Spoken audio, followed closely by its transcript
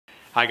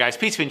Hi guys,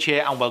 Peter Finch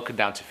here and welcome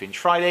down to Finch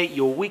Friday,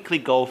 your weekly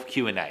golf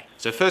Q&A.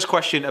 So first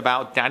question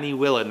about Danny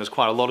Willett, and there's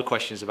quite a lot of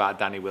questions about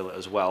Danny Willett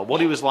as well.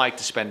 What it was like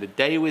to spend a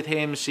day with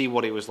him, see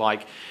what it was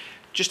like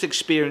just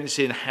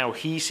experiencing how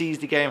he sees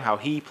the game, how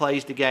he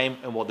plays the game,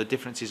 and what the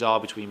differences are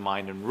between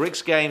mine and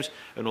Rick's games,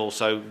 and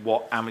also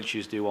what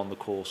amateurs do on the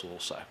course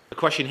also. A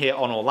question here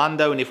on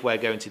Orlando, and if we're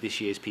going to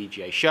this year's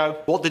PGA show,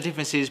 what the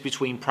difference is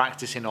between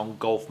practicing on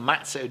golf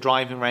mats at a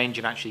driving range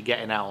and actually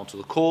getting out onto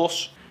the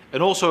course.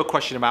 And also a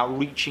question about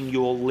reaching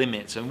your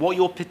limits and what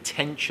your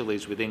potential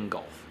is within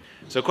golf.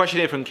 So a question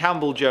here from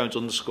Campbell Jones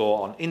 _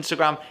 on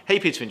Instagram. Hey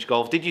Peter Finch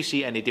Golf, did you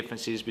see any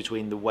differences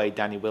between the way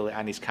Danny Willett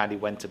and his caddy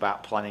went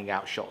about planning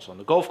out shots on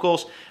the golf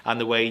course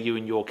and the way you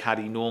and your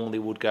caddy normally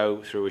would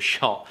go through a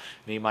shot?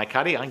 Me and my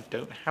caddy, I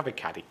don't have a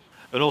caddy.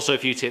 And also a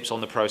few tips on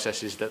the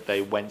processes that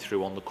they went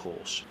through on the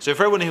course. So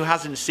for everyone who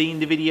hasn't seen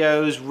the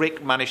videos,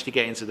 Rick managed to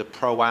get into the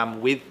Pro-Am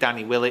with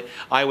Danny Willett.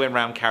 I went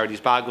round, carried his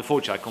bag.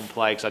 Unfortunately, I couldn't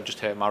play because I just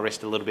hurt my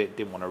wrist a little bit,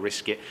 didn't want to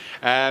risk it.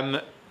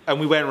 And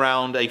we went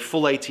around a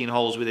full 18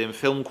 holes with him,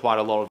 filmed quite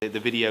a lot of it. The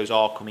videos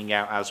are coming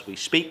out as we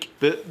speak.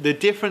 But the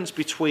difference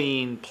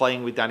between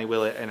playing with Danny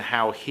Willett and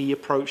how he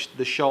approached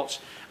the shots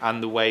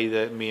and the way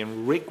that me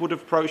and Rick would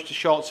have approached the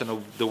shots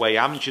and the way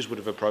amateurs would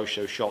have approached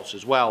those shots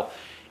as well,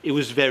 it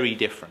was very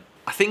different.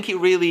 I think it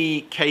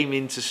really came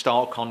into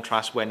stark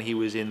contrast when he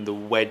was in the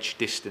wedge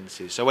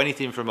distances. So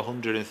anything from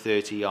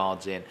 130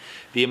 yards in.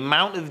 The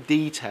amount of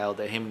detail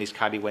that him and his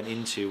caddy went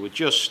into were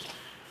just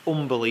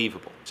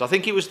unbelievable. So I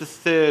think it was the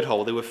third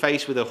hole. They were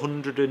faced with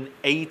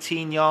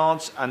 118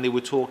 yards and they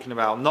were talking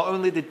about not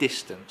only the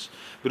distance,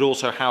 but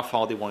also how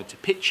far they wanted to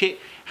pitch it,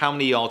 how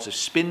many yards of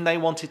spin they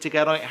wanted to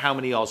get on it, how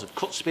many yards of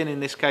cut spin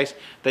in this case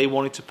they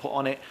wanted to put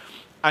on it.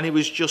 And it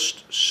was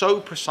just so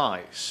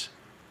precise.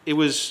 It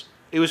was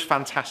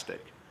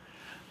fantastic.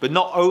 But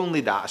not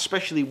only that,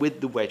 especially with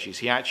the wedges,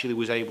 he actually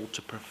was able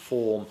to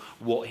perform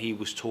what he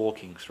was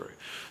talking through.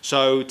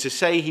 So to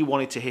say he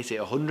wanted to hit it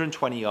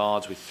 120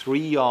 yards with 3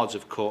 yards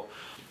of cut,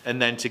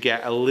 and then to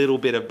get a little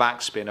bit of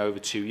backspin over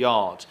 2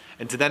 yards,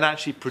 and to then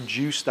actually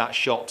produce that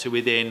shot to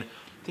within,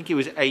 I think it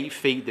was 8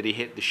 feet that he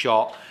hit the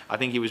shot. I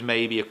think it was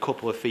maybe a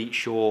couple of feet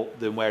short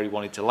than where he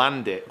wanted to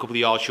land it, a couple of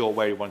yards short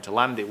where he wanted to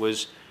land it.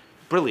 Was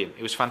brilliant.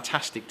 It was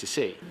fantastic to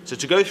see. So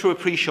to go through a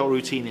pre-shot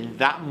routine in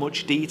that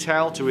much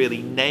detail, to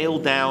really nail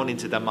down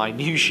into the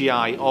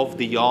minutiae of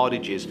the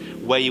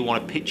yardages, where you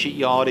want to pitch at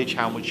yardage,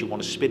 how much you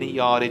want to spin at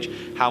yardage,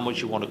 how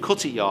much you want to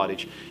cut at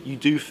yardage, you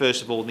do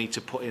first of all need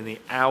to put in the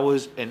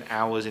hours and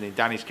hours, and in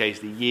Danny's case,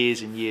 the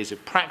years and years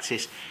of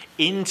practice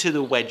into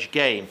the wedge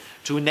game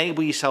to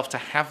enable yourself to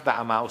have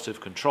that amount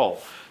of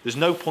control. There's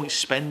no point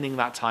spending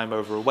that time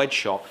over a wedge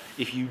shot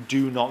if you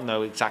do not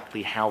know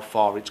exactly how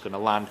far it's going to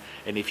land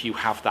and if you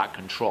have that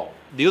control.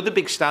 The other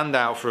big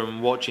standout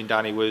from watching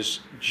Danny was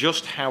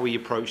just how he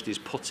approached his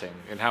putting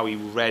and how he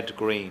read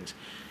greens.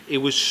 It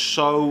was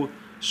so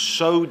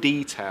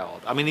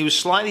detailed. I mean, he was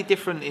slightly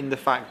different in the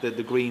fact that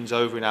the greens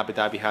over in Abu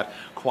Dhabi had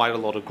quite a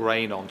lot of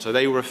grain on, so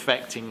they were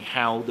affecting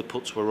how the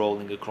putts were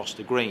rolling across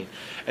the green.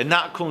 And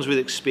that comes with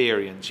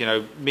experience. You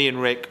know, me and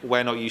Rick,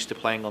 we're not used to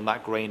playing on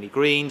that grainy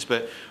greens,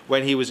 but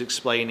when he was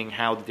explaining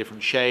how the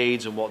different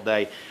shades and what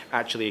they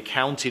actually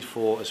accounted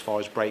for as far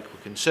as break were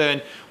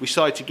concerned, we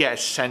started to get a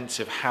sense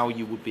of how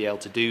you would be able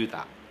to do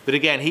that. But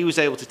again, he was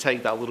able to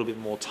take that a little bit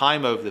more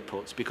time over the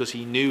putts because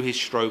he knew his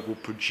stroke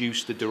would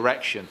produce the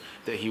direction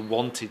that he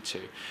wanted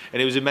to.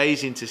 And it was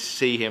amazing to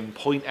see him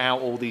point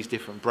out all these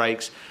different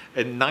breaks,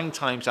 and 9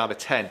 times out of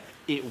 10,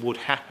 it would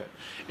happen.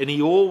 And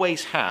he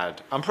always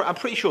had, I'm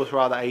pretty sure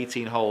throughout that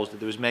 18 holes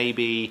that there was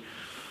maybe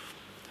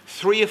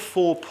 3 or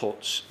 4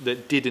 putts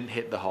that didn't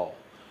hit the hole.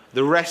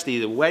 The rest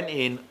either went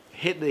in,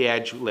 hit the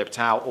edge, lipped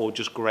out, or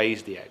just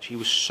grazed the edge. He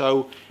was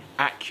so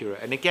accurate.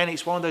 And again,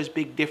 it's one of those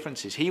big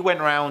differences. He went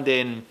around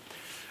in,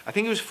 I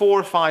think it was 4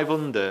 or 5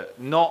 under,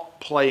 not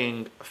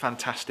playing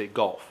fantastic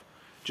golf,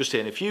 just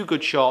hitting a few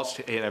good shots,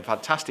 hitting a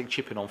fantastic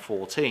chip in on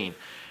 14,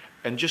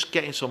 and just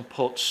getting some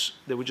putts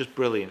that were just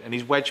brilliant. And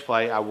his wedge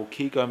play, I will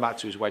keep going back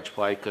to his wedge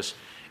play because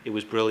it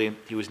was brilliant.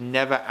 He was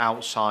never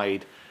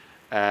outside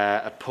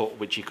a putt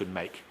which he could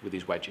make with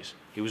his wedges.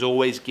 He was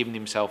always giving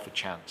himself a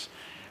chance.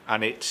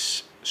 And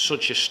it's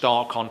such a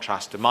stark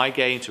contrast to my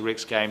game, to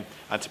Rick's game,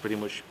 and to pretty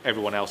much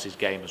everyone else's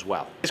game as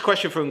well. This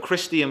question from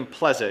Christian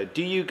Pleasure.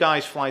 Do you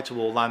guys fly to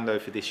Orlando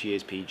for this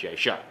year's PGA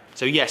show?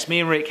 So yes,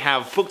 me and Rick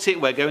have booked it.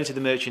 We're going to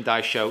the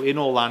merchandise show in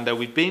Orlando.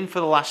 We've been for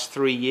the last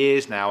 3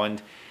 years now,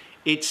 and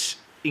it's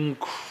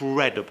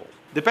incredible.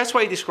 The best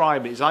way to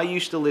describe it is I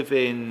used to live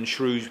in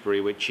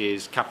Shrewsbury, which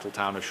is capital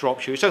town of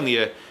Shropshire. It's only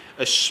a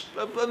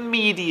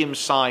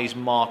medium-sized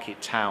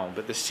market town,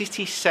 but the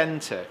city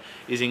centre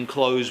is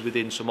enclosed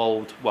within some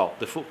old, well,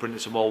 the footprint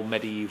of some old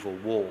medieval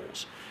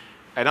walls.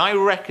 And I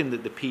reckon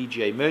that the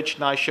PGA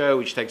Merchandise Show,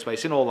 which takes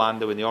place in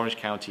Orlando in the Orange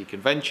County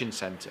Convention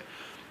Centre,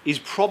 is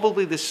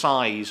probably the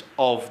size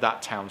of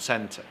that town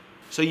centre.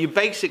 So you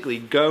basically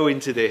go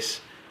into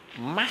this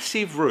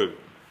massive room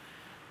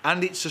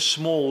and it's a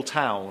small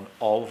town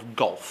of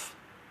golf.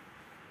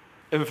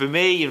 And for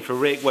me and for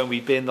Rick, when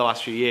we've been the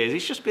last few years,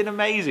 it's just been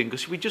amazing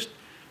because we just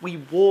We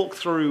walk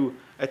through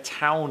a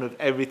town of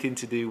everything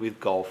to do with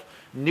golf.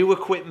 New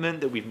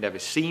equipment that we've never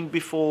seen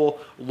before,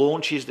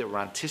 launches that we're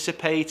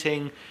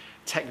anticipating,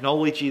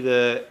 technology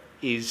that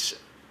is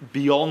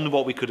beyond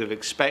what we could have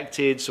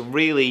expected, some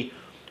really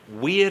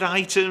weird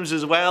items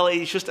as well.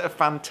 It's just a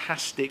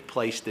fantastic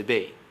place to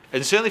be.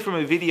 And certainly from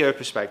a video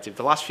perspective,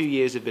 the last few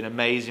years have been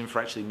amazing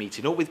for actually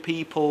meeting up with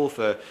people,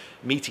 for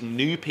meeting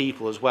new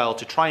people as well,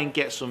 to try and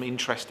get some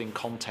interesting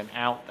content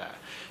out there.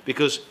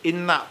 Because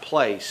in that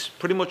place,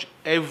 pretty much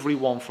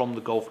everyone from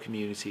the golf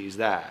community is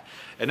there.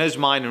 And as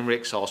mine and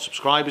Rick's, our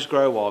subscribers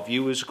grow, our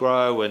viewers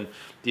grow, and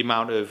the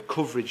amount of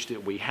coverage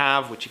that we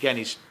have, which again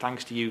is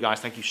thanks to you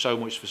guys. Thank you so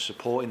much for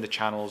supporting the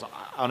channels. I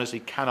honestly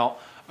cannot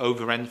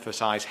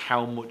overemphasize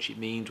how much it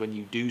means when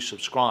you do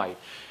subscribe,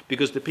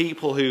 because the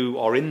people who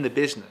are in the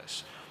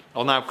business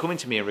are now coming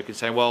to me and Rick and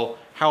saying, well,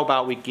 how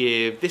about we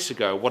give this a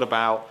go? What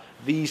about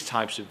these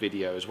types of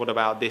videos? What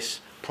about this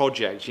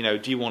project? You know,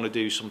 do you want to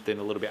do something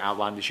a little bit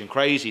outlandish and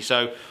crazy?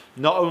 So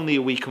not only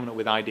are we coming up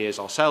with ideas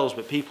ourselves,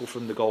 but people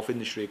from the golf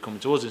industry are coming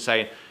to us and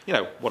saying, you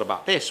know, what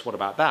about this? What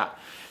about that?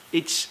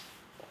 It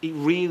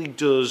really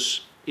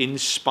does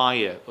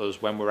inspire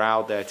us when we're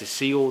out there to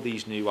see all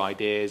these new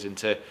ideas and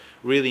to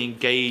really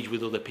engage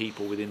with other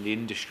people within the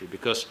industry,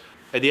 because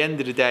at the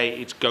end of the day,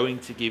 it's going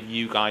to give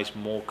you guys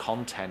more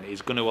content.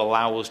 It's going to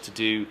allow us to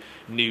do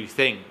new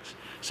things.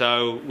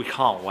 So we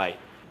can't wait.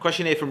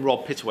 Question here from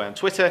Rob Pittaway on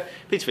Twitter.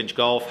 Peter Finch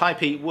Golf. Hi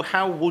Pete,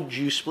 how would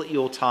you split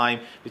your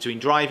time between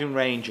driving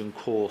range and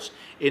course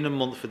in a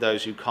month for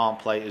those who can't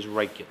play as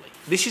regularly?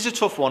 This is a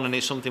tough one, and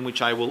it's something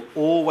which I will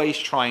always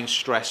try and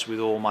stress with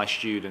all my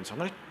students. I'm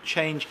going to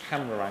change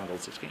camera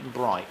angles. It's getting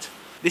bright.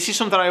 This is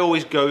something I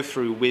always go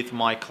through with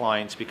my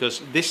clients,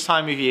 because this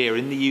time of year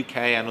in the UK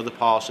and other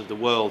parts of the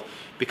world,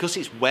 because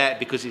it's wet,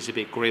 because it's a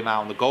bit grim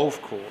out on the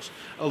golf course,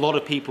 a lot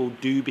of people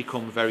do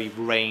become very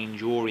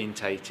range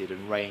orientated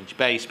and range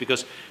based,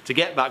 because to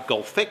get that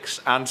golf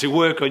fix and to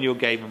work on your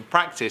game and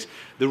practice,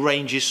 the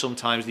range is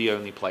sometimes the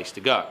only place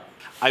to go.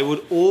 I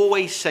would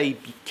always say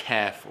be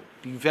careful.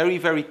 Be very,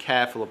 very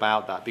careful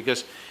about that,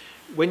 because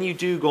when you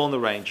do go on the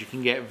range, you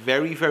can get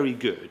very, very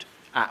good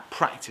at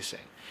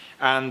practicing.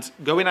 And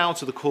going out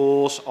to the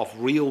course off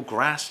real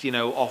grass, you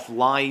know, off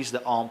lies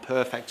that aren't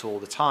perfect all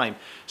the time,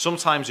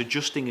 sometimes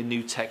adjusting a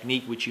new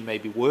technique which you may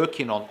be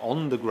working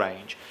on the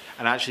range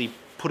and actually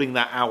putting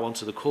that out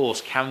onto the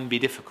course can be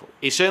difficult.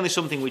 It's certainly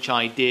something which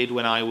I did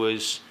when I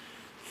was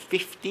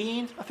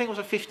 15, I think it was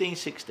a 15,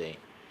 16.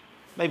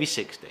 Maybe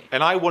 16.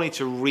 And I wanted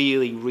to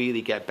really,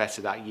 really get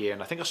better that year.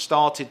 And I think I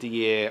started the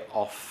year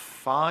off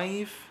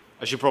 5.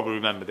 I should probably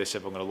remember this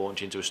if I'm going to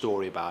launch into a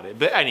story about it.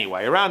 But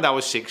anyway, around I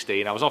was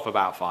 16, I was off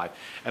about 5.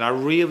 And I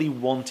really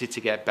wanted to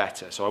get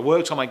better. So I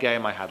worked on my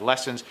game, I had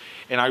lessons,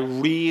 and I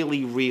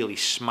really, really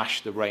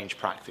smashed the range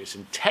practice.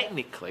 And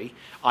technically,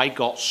 I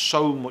got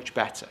so much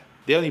better.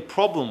 The only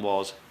problem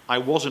was I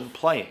wasn't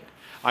playing.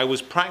 I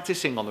was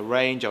practicing on the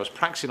range, I was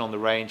practicing on the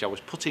range, I was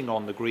putting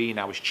on the green,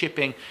 I was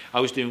chipping, I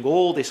was doing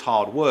all this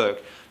hard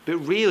work, but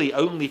really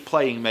only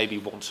playing maybe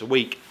once a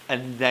week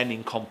and then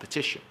in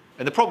competition.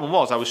 And the problem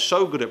was I was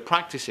so good at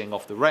practicing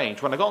off the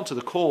range, when I got onto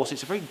the course,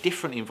 it's a very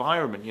different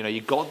environment. You know,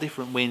 you've got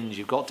different winds,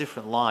 you've got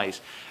different lies,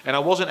 and I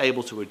wasn't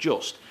able to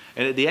adjust.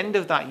 And at the end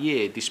of that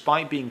year,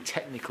 despite being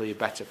technically a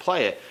better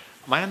player,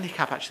 my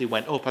handicap actually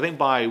went up, I think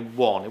by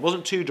 1. It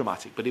wasn't too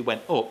dramatic, but it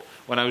went up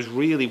when I was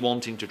really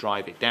wanting to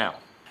drive it down.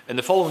 And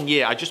the following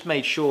year, I just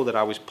made sure that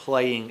I was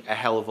playing a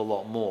hell of a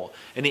lot more.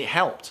 And it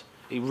helped.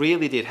 It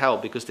really did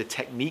help, because the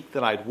technique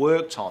that I'd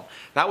worked on,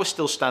 that was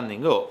still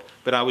standing up,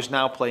 but I was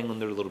now playing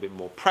under a little bit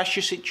more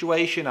pressure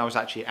situation. I was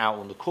actually out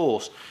on the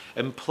course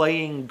and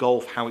playing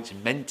golf how it's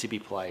meant to be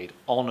played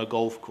on a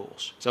golf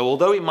course. So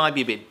although it might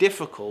be a bit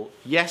difficult,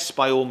 yes,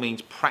 by all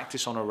means,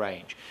 practice on a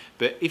range.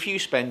 But if you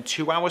spend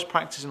 2 hours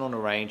practicing on a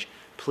range,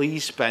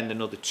 please spend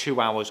another 2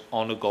 hours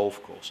on a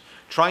golf course.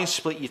 Try and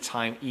split your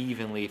time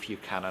evenly if you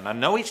can. And I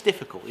know it's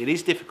difficult. It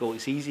is difficult.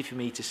 It's easy for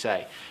me to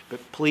say.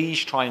 But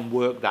please try and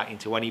work that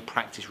into any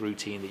practice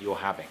routine that you're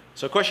having.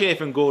 So a question here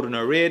from Gordon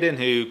O'Riordan,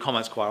 who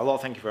comments quite a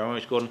lot. Thank you very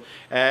much, Gordon.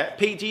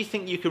 Pete, do you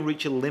think you can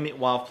reach a limit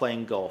while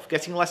playing golf?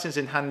 Getting lessons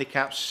in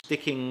handicaps,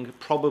 sticking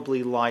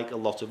probably like a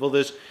lot of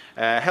others.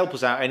 Help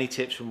us out. Any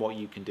tips from what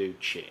you can do?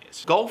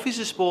 Cheers. Golf is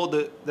a sport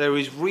that there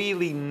is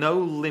really no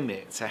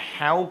limit to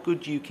how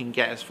good you can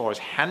get as far as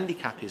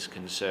handicap is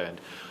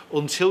concerned,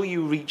 until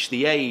you reach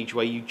the age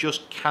where you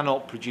just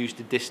cannot produce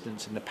the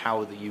distance and the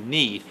power that you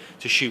need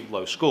to shoot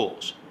low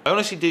scores. I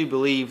honestly do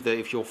believe that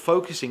if you're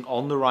focusing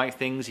on the right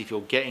things, if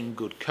you're getting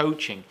good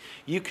coaching,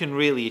 you can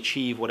really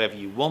achieve whatever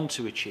you want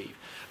to achieve,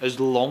 as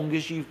long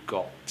as you've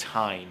got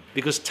time.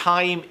 Because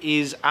time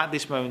is, at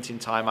this moment in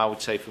time, I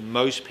would say for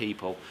most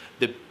people,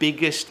 the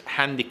biggest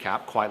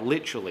handicap, quite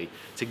literally,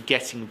 to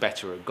getting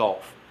better at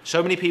golf.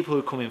 So many people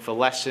who come in for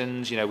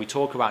lessons, you know, we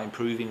talk about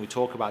improving, we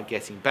talk about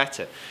getting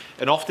better.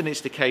 And often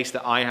it's the case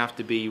that I have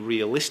to be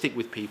realistic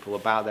with people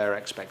about their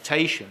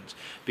expectations,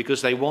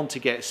 because they want to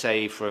get,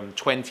 say, from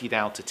 20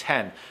 down to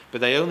 10,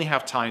 but they only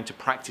have time to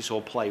practice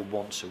or play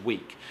once a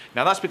week.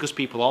 Now that's because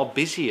people are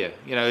busier.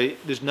 You know,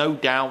 there's no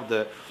doubt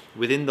that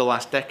within the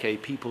last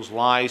decade, people's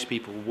lives,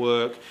 people's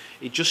work,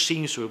 it just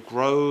seems to have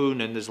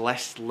grown and there's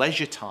less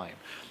leisure time.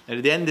 And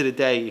at the end of the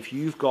day, if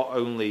you've got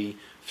only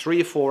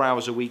 3 or 4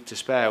 hours a week to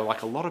spare,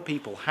 like a lot of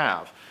people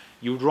have,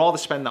 you would rather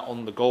spend that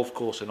on the golf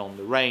course and on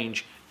the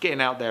range,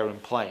 getting out there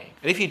and playing.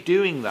 And if you're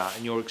doing that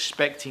and you're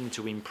expecting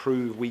to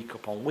improve week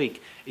upon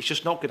week, it's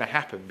just not going to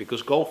happen,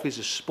 because golf is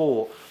a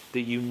sport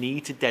that you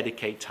need to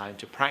dedicate time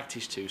to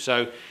practice to.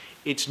 So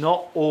it's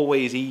not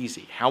always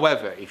easy.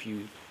 However, if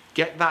you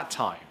get that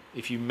time,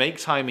 if you make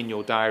time in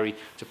your diary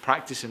to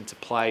practice and to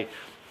play,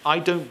 I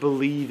don't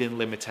believe in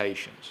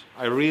limitations.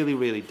 I really,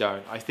 really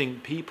don't. I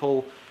think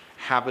people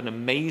have an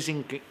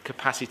amazing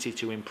capacity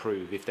to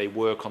improve if they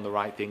work on the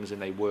right things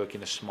and they work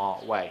in a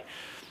smart way.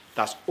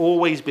 That's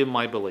always been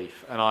my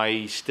belief, and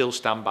I still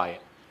stand by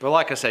it. But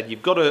like I said,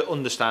 you've got to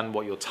understand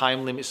what your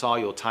time limits are,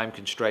 your time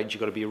constraints. You've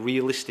got to be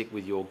realistic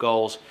with your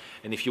goals.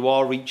 And if you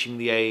are reaching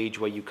the age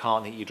where you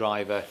can't hit your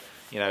driver,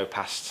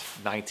 past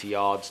 90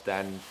 yards,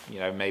 then,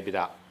 maybe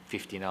that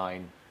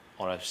 59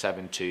 on a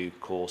 7-2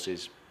 course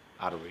is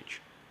out of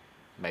reach.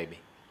 Maybe.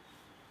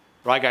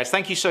 Right guys,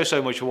 thank you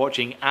so much for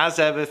watching. As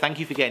ever, thank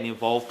you for getting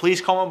involved.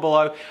 Please comment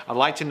below. I'd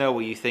like to know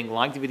what you think.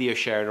 Like the video,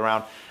 share it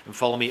around, and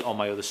follow me on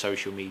my other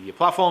social media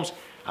platforms.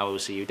 I will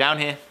see you down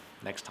here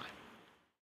next time.